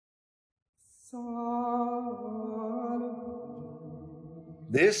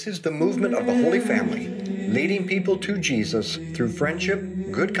This is the movement of the Holy Family, leading people to Jesus through friendship,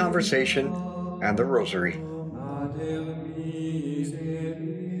 good conversation, and the Rosary.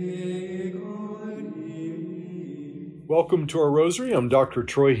 Welcome to our Rosary. I'm Dr.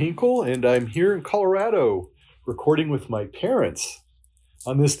 Troy Hinkle, and I'm here in Colorado, recording with my parents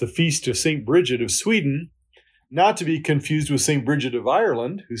on this, the feast of St. Bridget of Sweden, not to be confused with St. Bridget of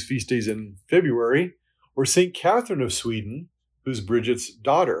Ireland, whose feast day is in February, or St. Catherine of Sweden, who's Bridget's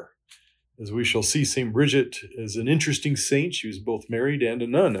daughter. As we shall see, St. Bridget is an interesting saint. She was both married and a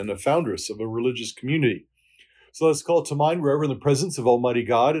nun and a foundress of a religious community. So let's call to mind wherever in the presence of Almighty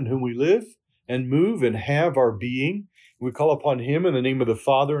God, in whom we live and move and have our being. We call upon him in the name of the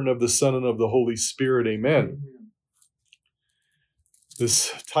Father, and of the Son, and of the Holy Spirit. Amen.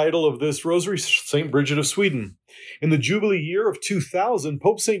 This title of this rosary, St. Bridget of Sweden. In the Jubilee year of 2000,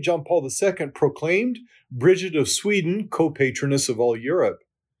 Pope St. John Paul II proclaimed Bridget of Sweden co-patroness of all Europe.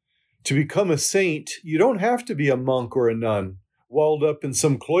 To become a saint, you don't have to be a monk or a nun, walled up in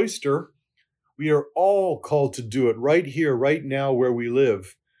some cloister. We are all called to do it right here, right now, where we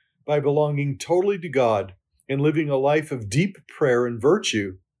live, by belonging totally to God and living a life of deep prayer and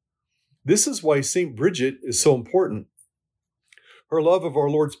virtue. This is why St. Bridget is so important. Her love of our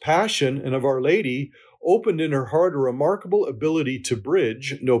Lord's Passion and of Our Lady opened in her heart a remarkable ability to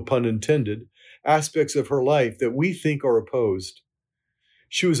bridge, no pun intended, aspects of her life that we think are opposed.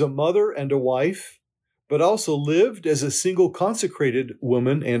 She was a mother and a wife, but also lived as a single consecrated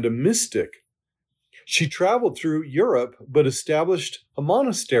woman and a mystic. She traveled through Europe, but established a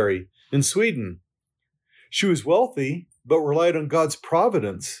monastery in Sweden. She was wealthy, but relied on God's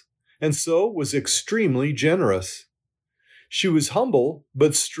providence, and so was extremely generous. She was humble,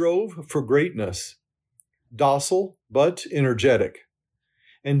 but strove for greatness, docile, but energetic.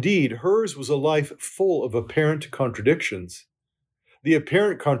 Indeed, hers was a life full of apparent contradictions, the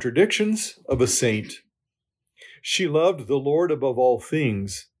apparent contradictions of a saint. She loved the Lord above all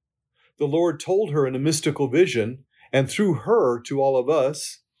things. The Lord told her in a mystical vision, and through her to all of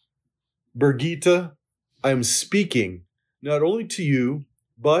us, Birgitta, I am speaking not only to you,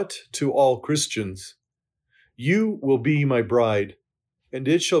 but to all Christians. You will be my bride, and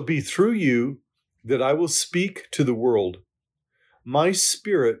it shall be through you that I will speak to the world. My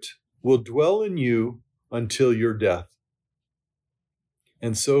Spirit will dwell in you until your death.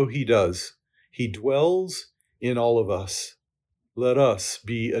 And so he does. He dwells in all of us. Let us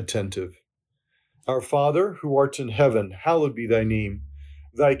be attentive. Our Father, who art in heaven, hallowed be thy name.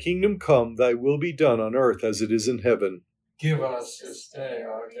 Thy kingdom come, thy will be done on earth as it is in heaven. Give us this day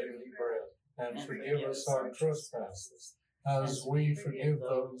our daily bread, and forgive us our trespasses, as we forgive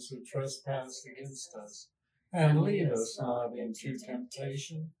those who trespass against us. And lead us not into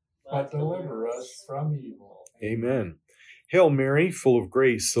temptation, but deliver us from evil. Amen. Hail Mary, full of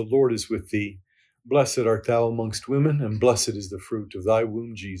grace, the Lord is with thee. Blessed art thou amongst women, and blessed is the fruit of thy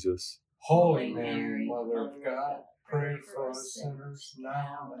womb, Jesus. Holy Mary, Mother of God, pray for us sinners,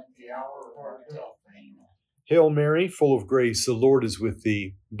 now and at the hour of our death. Amen. Hail Mary, full of grace, the Lord is with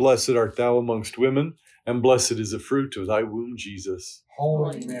thee. Blessed art thou amongst women, and blessed is the fruit of thy womb, Jesus.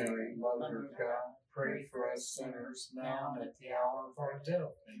 Holy Mary, Mother of God, pray for us sinners, now and at the hour of our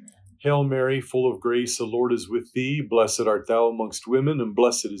death. Amen. Hail Mary, full of grace, the Lord is with thee. Blessed art thou amongst women, and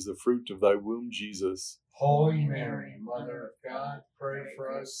blessed is the fruit of thy womb, Jesus. Holy Mary, Mother of God, pray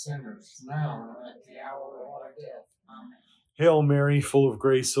for us sinners, now and at the hour of our death. Amen. Hail Mary, full of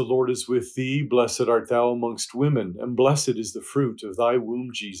grace, the Lord is with thee. Blessed art thou amongst women, and blessed is the fruit of thy womb,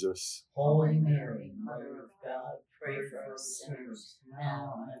 Jesus. Holy Mary, Mother of God, pray for us sinners,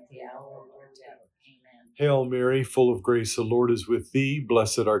 now and at the hour of our death. Amen. Hail Mary, full of grace, the Lord is with thee.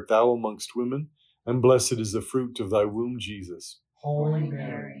 Blessed art thou amongst women, and blessed is the fruit of thy womb, Jesus. Holy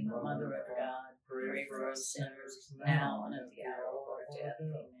Mary, Mother of God, pray for us sinners, now and at the hour of our death.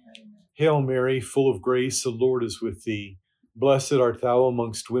 Amen. Hail Mary, full of grace, the Lord is with thee. Blessed art thou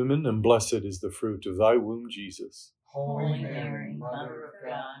amongst women, and blessed is the fruit of thy womb, Jesus. Holy Mary, Mother of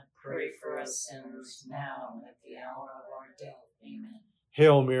God, pray for us sinners, now and at the hour of our death. Amen.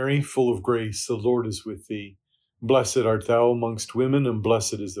 Hail Mary, full of grace, the Lord is with thee. Blessed art thou amongst women, and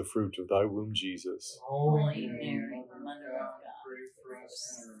blessed is the fruit of thy womb, Jesus. Holy Mary, Mother of God, pray for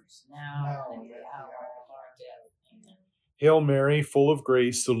us sinners, now and at the hour of our death. Amen. Hail Mary, full of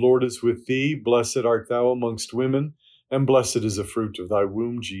grace, the Lord is with thee. Blessed art thou amongst women, and blessed is the fruit of thy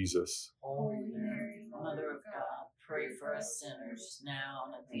womb, Jesus. Holy Mary, Mother of God, pray for us sinners, now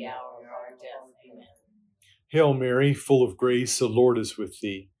and at the hour of our death. Amen. Hail Mary, full of grace, the Lord is with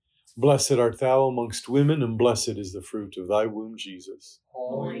thee. Blessed art thou amongst women, and blessed is the fruit of thy womb, Jesus.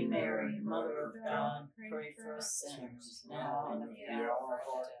 Holy Mary, Mother of God, pray for us sinners, now and at the hour of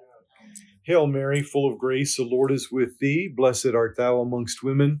our death. Hail Mary, full of grace, the Lord is with thee. Blessed art thou amongst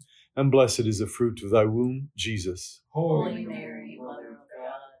women, and blessed is the fruit of thy womb, Jesus. Holy Mary, Mother of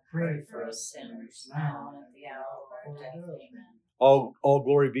God, pray for us sinners, now and at the hour of our death. Amen. All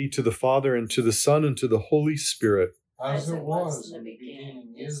glory be to the Father, and to the Son, and to the Holy Spirit. As it was in the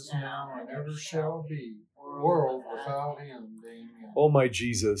beginning, is now, and ever shall be, world without end. Amen. O my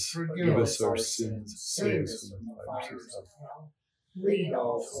Jesus, Forgive us our sins, save us from the fires of hell. Lead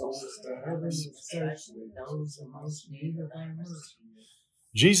all souls to heaven, especially those in most need of thy mercy.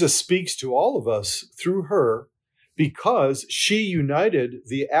 Jesus speaks to all of us through her because she united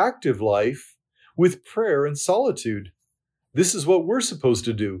the active life with prayer and solitude. This is what we're supposed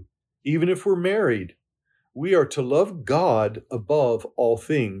to do, even if we're married. We are to love God above all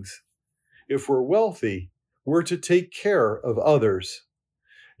things. If we're wealthy, we're to take care of others.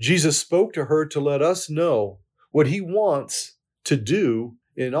 Jesus spoke to her to let us know what he wants to do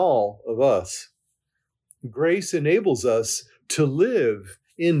in all of us. Grace enables us to live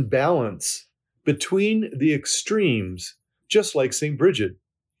in balance between the extremes, just like St. Bridget.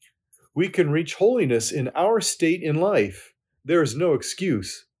 We can reach holiness in our state in life. There is no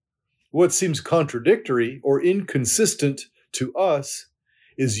excuse. What seems contradictory or inconsistent to us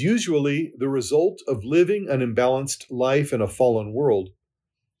is usually the result of living an imbalanced life in a fallen world.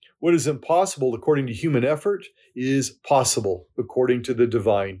 What is impossible according to human effort is possible according to the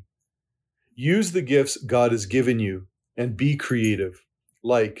divine. Use the gifts God has given you and be creative,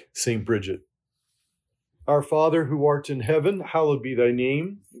 like St. Bridget. Our Father who art in heaven, hallowed be thy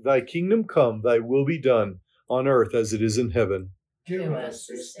name. Thy kingdom come, thy will be done, on earth as it is in heaven. Give us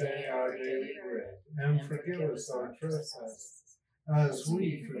this day our daily bread, and forgive us our trespasses, as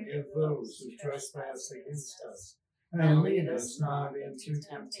we forgive those who trespass against us. And lead us not into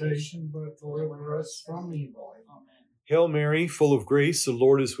temptation, but deliver us from evil. Amen. Hail Mary, full of grace, the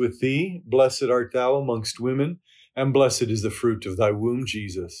Lord is with thee. Blessed art thou amongst women, and blessed is the fruit of thy womb,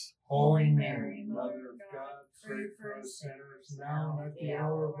 Jesus. Holy Mary, Mother of God, pray for us sinners, now and at the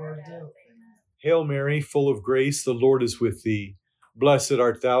hour of our death. Amen. Hail Mary, full of grace, the Lord is with thee. Blessed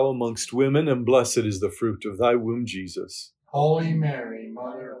art thou amongst women, and blessed is the fruit of thy womb, Jesus. Holy Mary,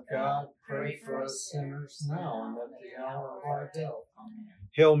 Mother of God, pray for us sinners, now and at the hour of our death. Amen.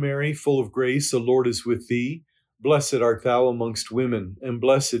 Hail Mary, full of grace, the Lord is with thee. Blessed art thou amongst women, and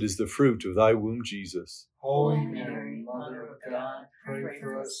blessed is the fruit of thy womb, Jesus. Holy Mary, Mother of God, pray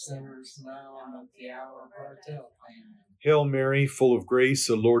for us sinners, now and at the hour of our death. Amen. Hail Mary, full of grace,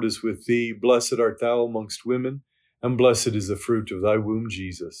 the Lord is with thee. Blessed art thou amongst women, and blessed is the fruit of thy womb,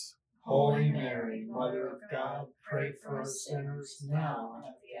 Jesus. Holy Mary, Mother of God, pray for us sinners, now and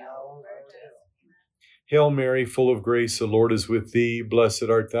at the hour of our death. Hail Mary, full of grace, the Lord is with thee. Blessed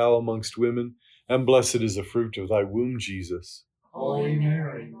art thou amongst women, and blessed is the fruit of thy womb, Jesus. Holy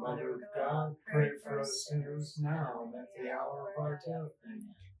Mary, Mother of God, pray for us sinners, now and at the hour of our death.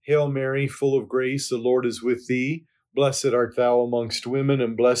 Amen. Hail Mary, full of grace, the Lord is with thee. Blessed art thou amongst women,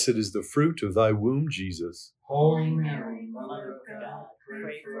 and blessed is the fruit of thy womb, Jesus. Holy Mary, Mother of God,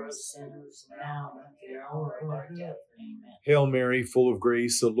 pray for us sinners, now and at the hour of our death. Amen. Hail Mary, full of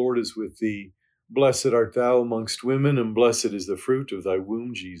grace, the Lord is with thee. Blessed art thou amongst women, and blessed is the fruit of thy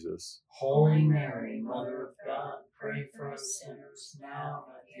womb, Jesus. Holy Mary, Mother of God, pray for us sinners, now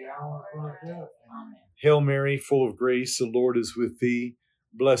and at the hour of our death. Amen. Hail Mary, full of grace, the Lord is with thee.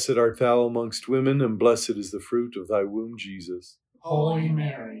 Blessed art thou amongst women, and blessed is the fruit of thy womb, Jesus. Holy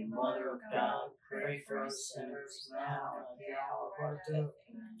Mary, Mother of God, pray for us sinners, now and at the hour of our death.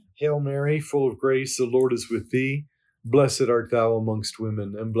 Amen. Hail Mary, full of grace, the Lord is with thee. Blessed art thou amongst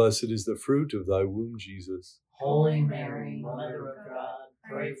women, and blessed is the fruit of thy womb, Jesus. Holy Mary, Mother of God,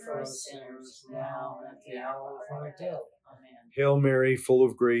 pray for us sinners, now and at the hour of our death. Amen. Hail Mary, full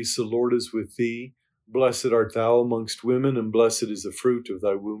of grace, the Lord is with thee. Blessed art thou amongst women, and blessed is the fruit of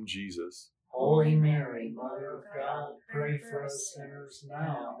thy womb, Jesus. Holy Mary, Mother of God, pray for us sinners,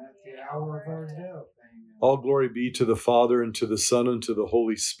 now and at the hour of our death. Amen. All glory be to the Father, and to the Son, and to the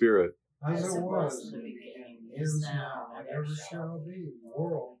Holy Spirit. As it was in the beginning, is now, and ever shall be,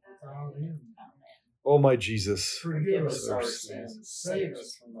 world without end. Amen. O my Jesus, Forgive us our sins, save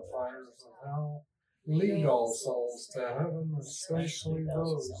us from the fires of hell. Lead all souls to heaven, especially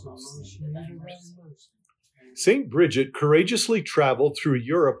those who most need thy mercy. St. Bridget courageously traveled through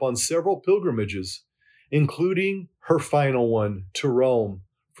Europe on several pilgrimages, including her final one to Rome,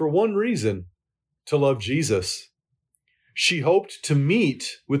 for one reason: to love Jesus. She hoped to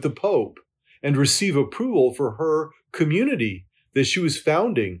meet with the Pope and receive approval for her community that she was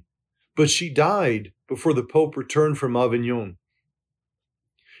founding. but she died before the Pope returned from Avignon.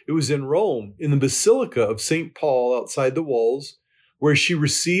 It was in Rome, in the Basilica of St. Paul outside the walls, where she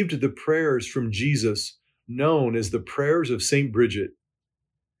received the prayers from Jesus, known as the prayers of St. Bridget.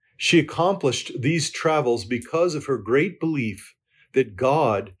 She accomplished these travels because of her great belief that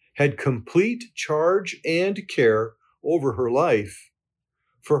God had complete charge and care over her life.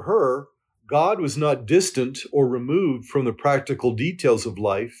 For her, God was not distant or removed from the practical details of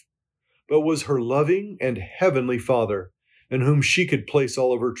life, but was her loving and heavenly Father, in whom she could place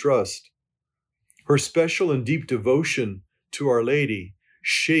all of her trust. Her special and deep devotion to Our Lady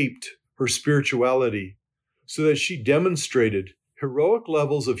shaped her spirituality so that she demonstrated heroic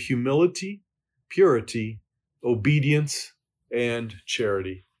levels of humility, purity, obedience, and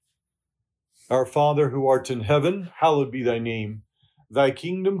charity. Our Father who art in heaven, hallowed be thy name. Thy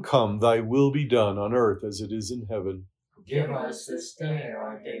kingdom come, thy will be done on earth as it is in heaven. Give us this day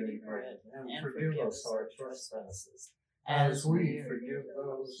our daily bread, and forgive us our trespasses, as we forgive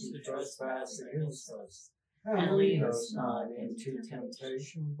those who trespass against us. And lead us not into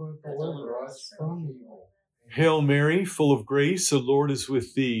temptation, but deliver us from evil. Hail Mary, full of grace, the Lord is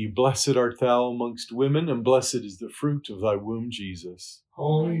with thee. Blessed art thou amongst women, and blessed is the fruit of thy womb, Jesus.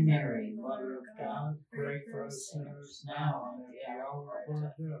 Holy Mary, Mother of God, pray for us sinners now and at the hour of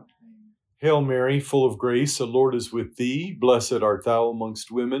our death. Amen. Hail Mary, full of grace, the Lord is with thee. Blessed art thou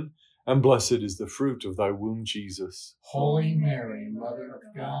amongst women, and blessed is the fruit of thy womb, Jesus. Holy Mary, Mother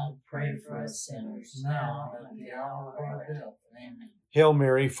of God, pray for us sinners now and at the hour of our death. Amen. Hail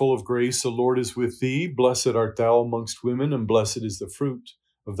Mary, full of grace, the Lord is with thee. Blessed art thou amongst women, and blessed is the fruit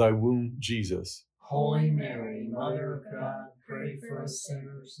of thy womb, Jesus. Holy Mary, Mother of God, pray for us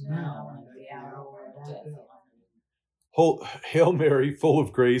sinners now and at the hour of our death. Hail Mary, full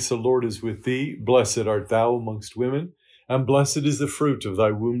of grace, the Lord is with thee. Blessed art thou amongst women, and blessed is the fruit of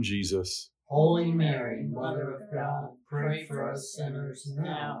thy womb, Jesus. Holy Mary, Mother of God, pray for us sinners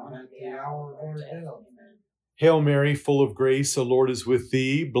now and at the hour of our death. Hail Mary, full of grace, the Lord is with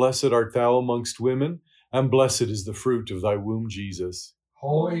thee. Blessed art thou amongst women, and blessed is the fruit of thy womb, Jesus.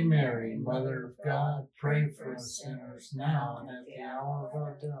 Holy Mary, Mother of God, pray for us sinners now and at the hour of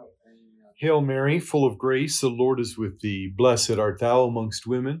our death. Hail Mary, full of grace, the Lord is with thee. Blessed art thou amongst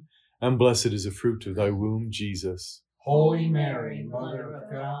women, and blessed is the fruit of thy womb, Jesus. Holy Mary, Mother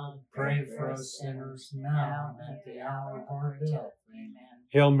of God, pray for us sinners now and at the hour of our death. Amen.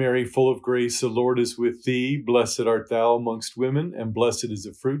 Hail Mary, full of grace, the Lord is with thee. Blessed art thou amongst women, and blessed is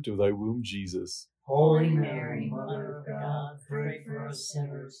the fruit of thy womb, Jesus. Holy Mary, Mother of God, pray for us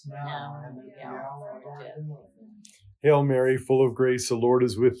sinners now and at the hour of our death. Hail Mary, full of grace, the Lord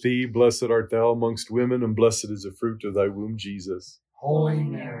is with thee. Blessed art thou amongst women, and blessed is the fruit of thy womb, Jesus. Holy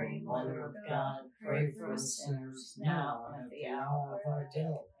Mary, Mother of God, pray for us sinners now and at the hour of our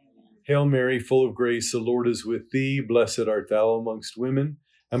death. Hail Mary, full of grace, the Lord is with thee. Blessed art thou amongst women,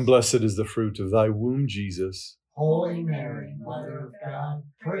 and blessed is the fruit of thy womb, Jesus. Holy Mary, Mother of God,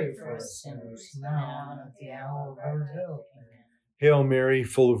 pray for us sinners now and at the hour of our death. Hail Mary,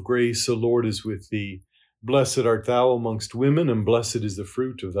 full of grace, the Lord is with thee. Blessed art thou amongst women, and blessed is the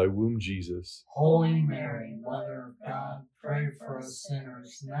fruit of thy womb, Jesus. Holy Mary, Mother of God, pray for us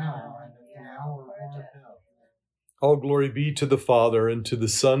sinners now and at the hour of our death. All glory be to the Father, and to the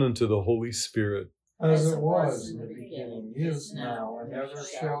Son, and to the Holy Spirit. As it was in the beginning, is now, and ever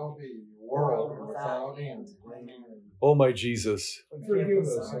shall be, world without end. Amen. O my Jesus, Forgive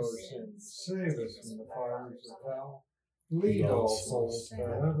us our sins, save us from the fires of hell, lead all souls to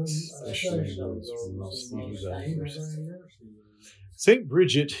heaven, especially those who most need thy mercy. Saint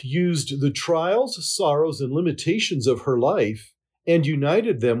Bridget used the trials, sorrows, and limitations of her life and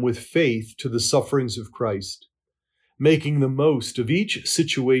united them with faith to the sufferings of Christ, making the most of each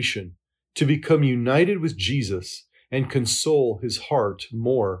situation to become united with Jesus and console his heart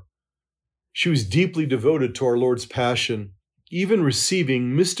more. She was deeply devoted to our Lord's passion, even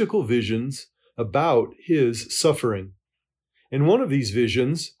receiving mystical visions about his suffering. In one of these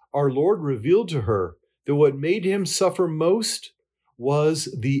visions, our Lord revealed to her that what made him suffer most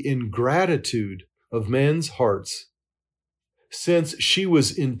was the ingratitude of men's hearts. Since she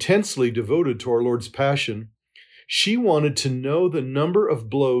was intensely devoted to our Lord's passion, she wanted to know the number of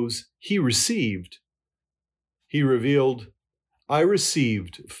blows he received. He revealed, I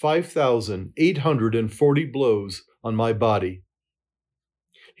received 5,840 blows on my body.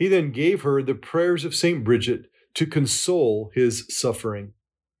 He then gave her the prayers of St. Bridget to console his suffering.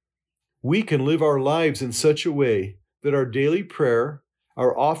 We can live our lives in such a way that our daily prayer,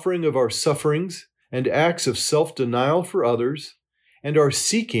 our offering of our sufferings, and acts of self-denial for others, and our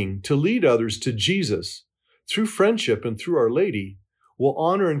seeking to lead others to Jesus through friendship and through Our Lady, will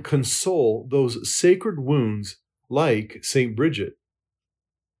honor and console those sacred wounds like St. Bridget.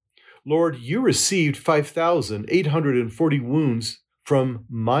 Lord, you received 5,840 wounds from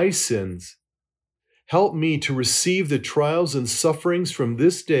my sins. Help me to receive the trials and sufferings from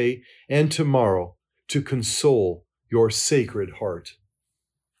this day and tomorrow to console your sacred heart.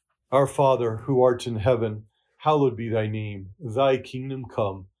 Our Father, who art in heaven, hallowed be thy name. Thy kingdom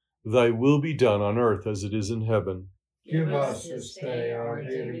come, thy will be done on earth as it is in heaven. Give us this day our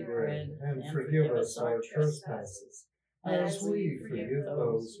daily bread, and forgive us our trespasses, as we forgive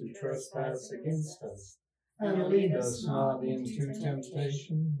those who trespass against us. And lead us not into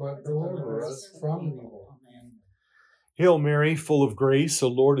temptation, but deliver us from evil. Amen. Hail Mary, full of grace, the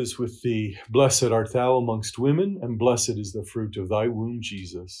Lord is with thee. Blessed art thou amongst women, and blessed is the fruit of thy womb,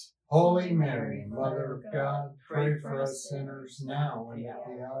 Jesus. Holy Mary, Mother of God, pray for us sinners now and at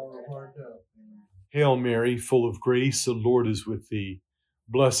the hour of our death. Amen. Hail Mary, full of grace, the Lord is with thee.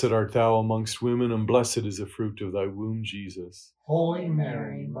 Blessed art thou amongst women, and blessed is the fruit of thy womb, Jesus. Holy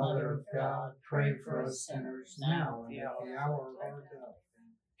Mary, Mother of God, pray for us sinners now and at the hour of our death.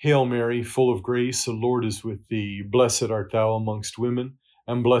 Hail Mary, full of grace, the Lord is with thee. Blessed art thou amongst women,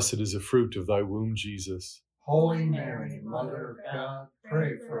 and blessed is the fruit of thy womb, Jesus. Holy Mary, Mother of God,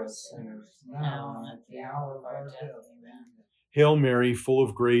 pray for us sinners now and at the hour of our death. Amen. Hail Mary, full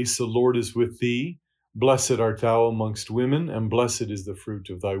of grace, the Lord is with thee. Blessed art thou amongst women, and blessed is the fruit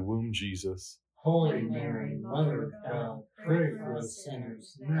of thy womb, Jesus. Holy Mary, Mother of God, pray for us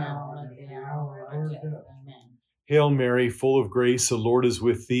sinners now and at the hour of our death. Amen. Hail Mary, full of grace, the Lord is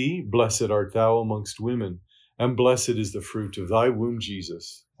with thee. Blessed art thou amongst women, and blessed is the fruit of thy womb,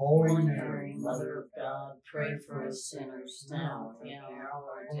 Jesus. Holy Mary, Mother of God, pray for us sinners now and at the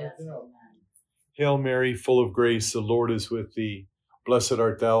hour of our death. Amen. Hail Mary, full of grace, the Lord is with thee. Blessed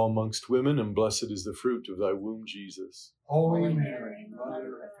art thou amongst women, and blessed is the fruit of thy womb, Jesus. Holy Mary,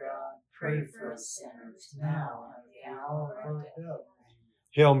 Mother of God, pray for us sinners now and at the hour of our death.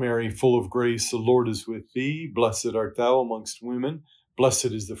 Hail Mary, full of grace, the Lord is with thee. Blessed art thou amongst women,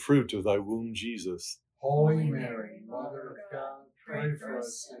 blessed is the fruit of thy womb, Jesus. Holy Mary, Mother of God, pray for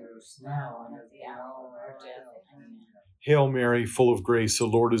us sinners now and at the hour of our death. Amen. Hail Mary, full of grace, the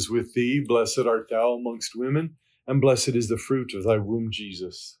Lord is with thee. Blessed art thou amongst women, and blessed is the fruit of thy womb,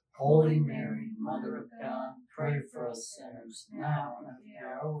 Jesus. Holy Mary, Mother of God, pray for us sinners now and at the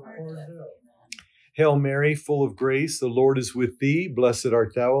hour of our death. Amen. Hail Mary, full of grace, the Lord is with thee. Blessed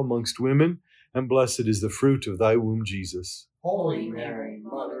art thou amongst women, and blessed is the fruit of thy womb, Jesus. Holy Mary,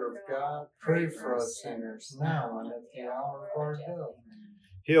 Mother of God, pray for us sinners now and at the hour of our death. Amen.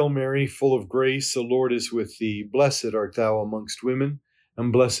 Hail Mary, full of grace, the Lord is with thee. Blessed art thou amongst women,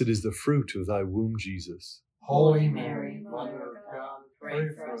 and blessed is the fruit of thy womb, Jesus. Holy Mary, Mother of God, pray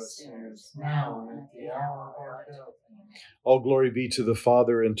for us sinners now and at the hour of our death. Amen. All glory be to the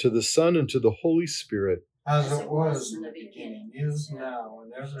Father, and to the Son, and to the Holy Spirit. As it was in the beginning, is now,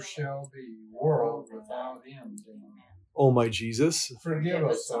 and ever shall be, world without end. Amen. O my Jesus, Forgive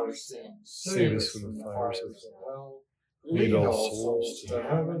us our sins, save us from the fires of hell. Lead Lead all all souls souls to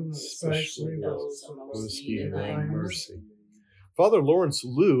heaven, especially those who most most need need thy thy mercy. Father Lawrence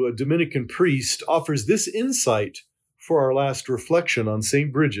Liu, a Dominican priest, offers this insight for our last reflection on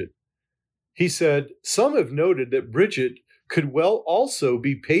St. Bridget. He said, "Some have noted that Bridget could well also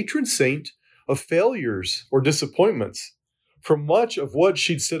be patron saint of failures or disappointments, for much of what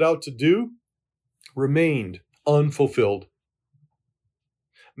she'd set out to do remained unfulfilled.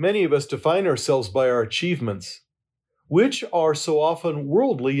 Many of us define ourselves by our achievements, which are so often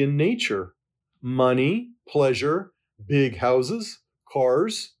worldly in nature: money, pleasure, big houses,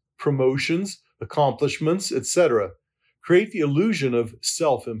 cars, promotions, accomplishments, etc., create the illusion of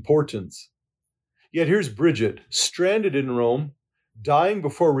self-importance. Yet here's Bridget, stranded in Rome, dying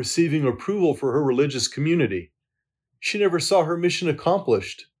before receiving approval for her religious community. She never saw her mission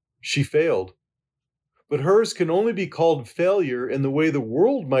accomplished. She failed. But hers can only be called failure in the way the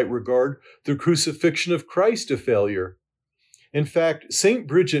world might regard the crucifixion of Christ a failure. In fact, St.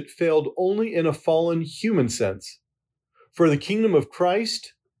 Bridget failed only in a fallen human sense. For the kingdom of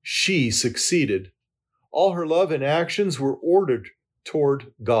Christ, she succeeded. All her love and actions were ordered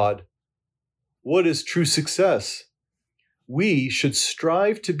toward God. What is true success? We should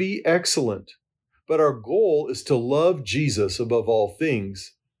strive to be excellent, but our goal is to love Jesus above all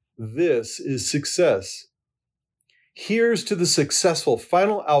things. This is success. Here's to the successful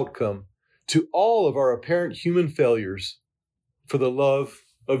final outcome to all of our apparent human failures, for the love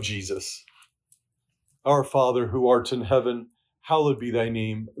of Jesus. Our Father, who art in heaven, hallowed be thy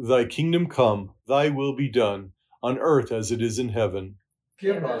name. Thy kingdom come, thy will be done, on earth as it is in heaven.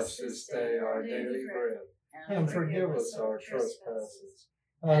 Give us this day our daily bread, and forgive us our trespasses,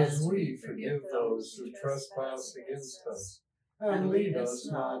 as we forgive those who trespass against us. And lead us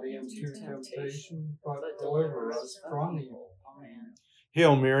not into temptation, but deliver us from evil. Amen.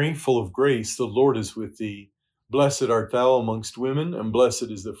 Hail Mary, full of grace, the Lord is with thee. Blessed art thou amongst women, and blessed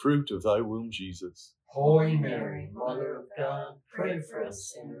is the fruit of thy womb, Jesus. Holy Mary, Mother of God, pray for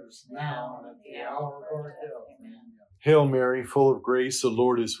us sinners, now and at the hour of our death. Amen. Hail Mary, full of grace, the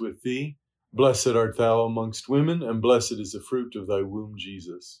Lord is with thee. Blessed art thou amongst women, and blessed is the fruit of thy womb,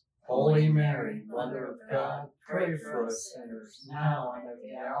 Jesus. Holy Mary, Mother of God, pray for us sinners, now and at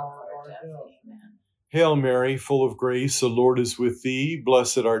the hour of our death. Amen. Hail Mary, full of grace, the Lord is with thee.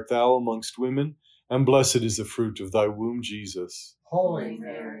 Blessed art thou amongst women, and blessed is the fruit of thy womb, Jesus. Holy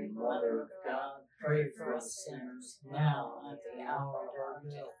Mary, Mother of God, pray for us sinners, now and at the hour of our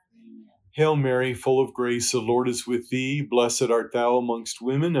death. Amen. Hail Mary, full of grace, the Lord is with thee. Blessed art thou amongst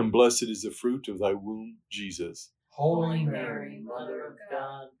women, and blessed is the fruit of thy womb, Jesus. Holy Mary, Mother of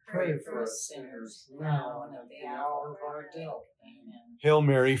God, pray for us sinners, now and at the hour of our death. Amen. Hail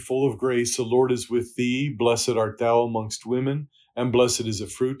Mary, full of grace, the Lord is with thee. Blessed art thou amongst women, and blessed is the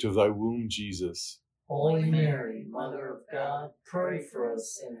fruit of thy womb, Jesus. Holy Mary, Mother of God, pray for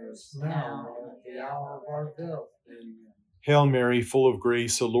us sinners, now and at the hour of our death. Amen. Hail Mary, full of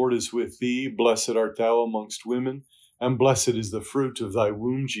grace, the Lord is with thee. Blessed art thou amongst women, and blessed is the fruit of thy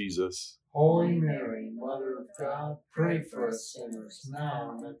womb, Jesus. Holy Mary, Mother of God, pray for us sinners,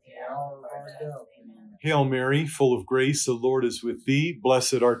 now and at the hour of our death. Amen. Hail Mary, full of grace, the Lord is with thee.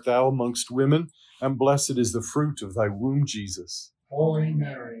 Blessed art thou amongst women, and blessed is the fruit of thy womb, Jesus. Holy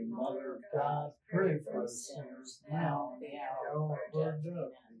Mary, Mother of God, pray for us sinners, now and at the hour of our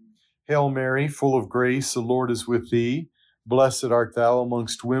death. Hail Mary, full of grace, the Lord is with thee. Blessed art thou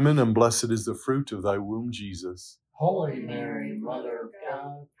amongst women, and blessed is the fruit of thy womb, Jesus. Holy Mary, Mother of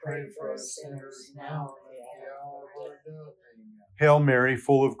God, pray for us sinners, now and at the hour of our death. Amen. Hail Mary,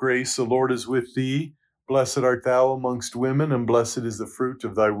 full of grace, the Lord is with thee. Blessed art thou amongst women, and blessed is the fruit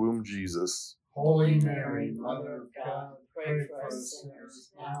of thy womb, Jesus. Holy Mary, Mother of God, pray for us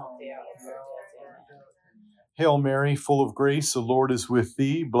sinners, now and at the hour of our death. Amen. Hail Mary, full of grace, the Lord is with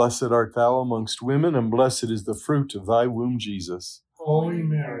thee. Blessed art thou amongst women, and blessed is the fruit of thy womb, Jesus. Holy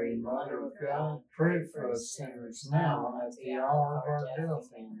Mary, Mother of God, pray for us sinners, now and at the hour of our death.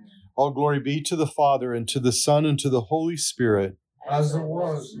 Amen. All glory be to the Father, and to the Son, and to the Holy Spirit. As it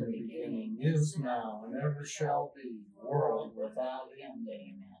was in the beginning, is now, and ever shall be, world without end.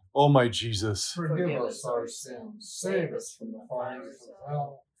 Amen. O my Jesus, Forgive us our sins, save us from the fires of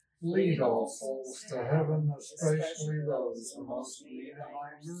hell, lead all souls to heaven, especially those who most need thy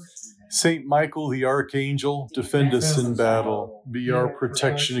mercy. Saint Michael the Archangel, defend us in battle. Be our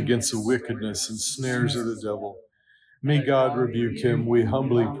protection against the wickedness and snares of the devil. May God rebuke him, we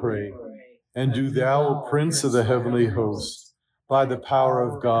humbly pray. And do thou, O Prince of the heavenly host, by the power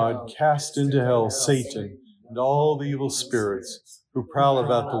of God, cast into hell Satan and all the evil spirits who prowl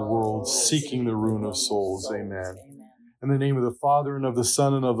about the world, seeking the ruin of souls. Amen. In the name of the Father, and of the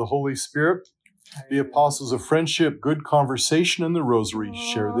Son, and of the Holy Spirit, the apostles of friendship, good conversation, and the rosary,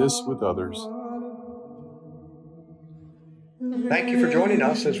 share this with others. Thank you for joining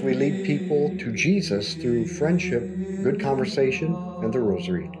us as we lead people to Jesus through friendship, good conversation, and the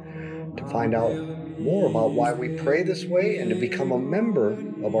rosary. To find out more about why we pray this way and to become a member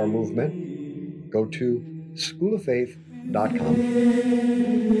of our movement, go to schooloffaith.com.